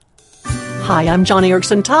Hi, I'm Joni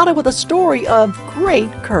Eareckson Tada with a story of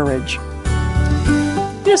great courage.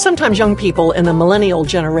 You know, sometimes young people in the millennial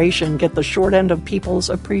generation get the short end of people's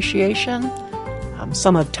appreciation.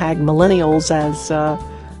 Some have tagged millennials as,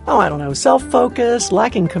 self-focused,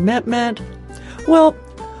 lacking commitment. Well,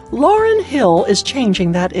 Lauryn Hill is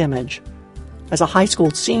changing that image. As a high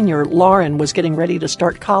school senior, Lauryn was getting ready to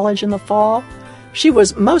start college in the fall. She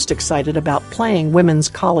was most excited about playing women's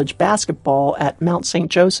college basketball at Mount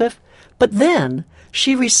St. Joseph, but then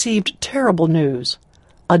she received terrible news,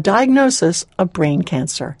 a diagnosis of brain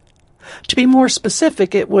cancer. To be more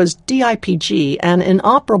specific, it was DIPG, an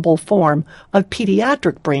inoperable form of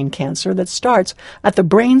pediatric brain cancer that starts at the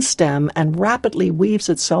brain stem and rapidly weaves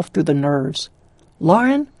itself through the nerves.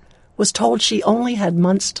 Lauryn was told she only had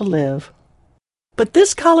months to live. But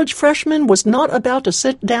this college freshman was not about to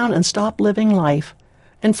sit down and stop living life.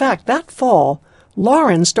 In fact, that fall,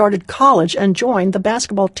 Lauryn started college and joined the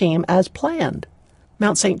basketball team as planned.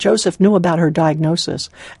 Mount St. Joseph knew about her diagnosis,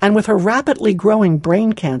 and with her rapidly growing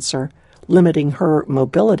brain cancer limiting her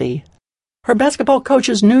mobility, her basketball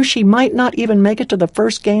coaches knew she might not even make it to the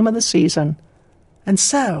first game of the season. And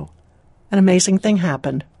so, an amazing thing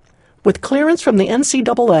happened. With clearance from the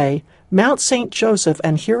NCAA, Mount St. Joseph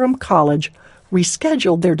and Hiram College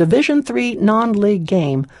rescheduled their Division III non-league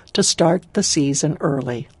game to start the season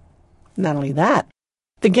early. Not only that,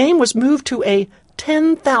 the game was moved to a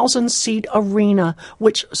 10,000-seat arena,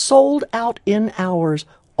 which sold out in hours.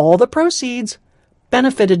 All the proceeds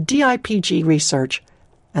benefited DIPG research,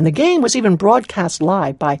 and the game was even broadcast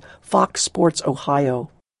live by Fox Sports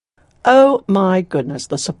Ohio. Oh my goodness,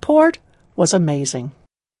 the support was amazing.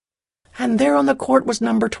 And there on the court was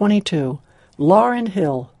number 22, Lauryn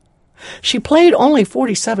Hill. She played only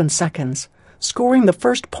 47 seconds, scoring the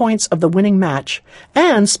first points of the winning match,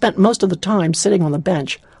 and spent most of the time sitting on the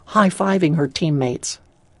bench, high-fiving her teammates.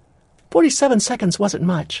 47 seconds wasn't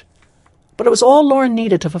much, but it was all Lauryn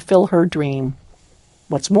needed to fulfill her dream.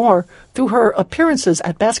 What's more, through her appearances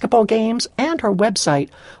at basketball games and her website,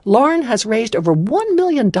 Lauryn has raised over $1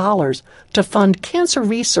 million to fund cancer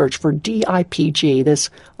research for DIPG,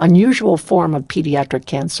 this unusual form of pediatric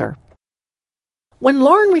cancer. When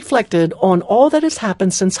Lauryn reflected on all that has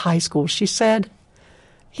happened since high school, she said,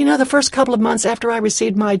 the first couple of months after I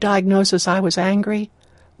received my diagnosis, I was angry.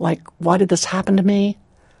 Like, why did this happen to me?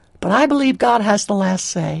 But I believe God has the last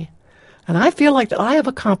say, and I feel like that I have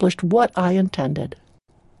accomplished what I intended.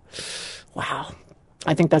 Wow.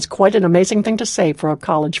 I think that's quite an amazing thing to say for a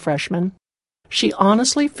college freshman. She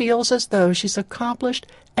honestly feels as though she's accomplished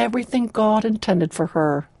everything God intended for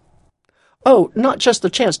her. Oh, not just the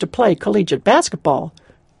chance to play collegiate basketball,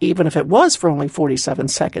 even if it was for only 47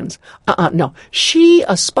 seconds. No. She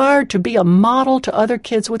aspired to be a model to other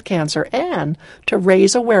kids with cancer and to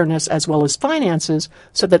raise awareness as well as finances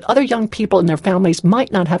so that other young people and their families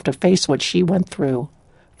might not have to face what she went through.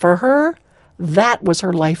 For her, that was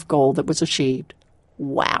her life goal that was achieved.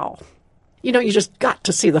 Wow. You just got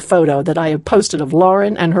to see the photo that I have posted of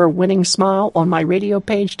Lauryn and her winning smile on my radio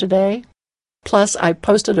page today. Plus, I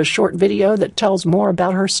posted a short video that tells more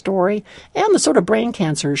about her story and the sort of brain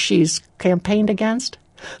cancer she's campaigned against.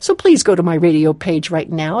 So please go to my radio page right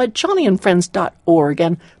now at johnnyandfriends.org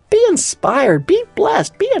and be inspired, be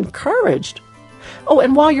blessed, be encouraged. Oh,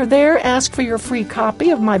 and while you're there, ask for your free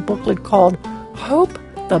copy of my booklet called Hope,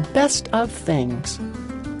 the Best of Things.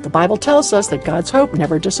 The Bible tells us that God's hope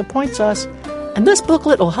never disappoints us, and this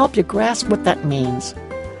booklet will help you grasp what that means.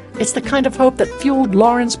 It's the kind of hope that fueled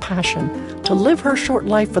Lauryn's passion to live her short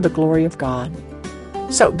life for the glory of God.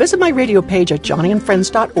 So visit my radio page at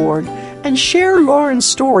johnnyandfriends.org and share Lauryn's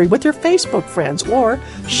story with your Facebook friends, or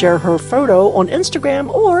share her photo on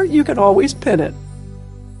Instagram, or you can always pin it.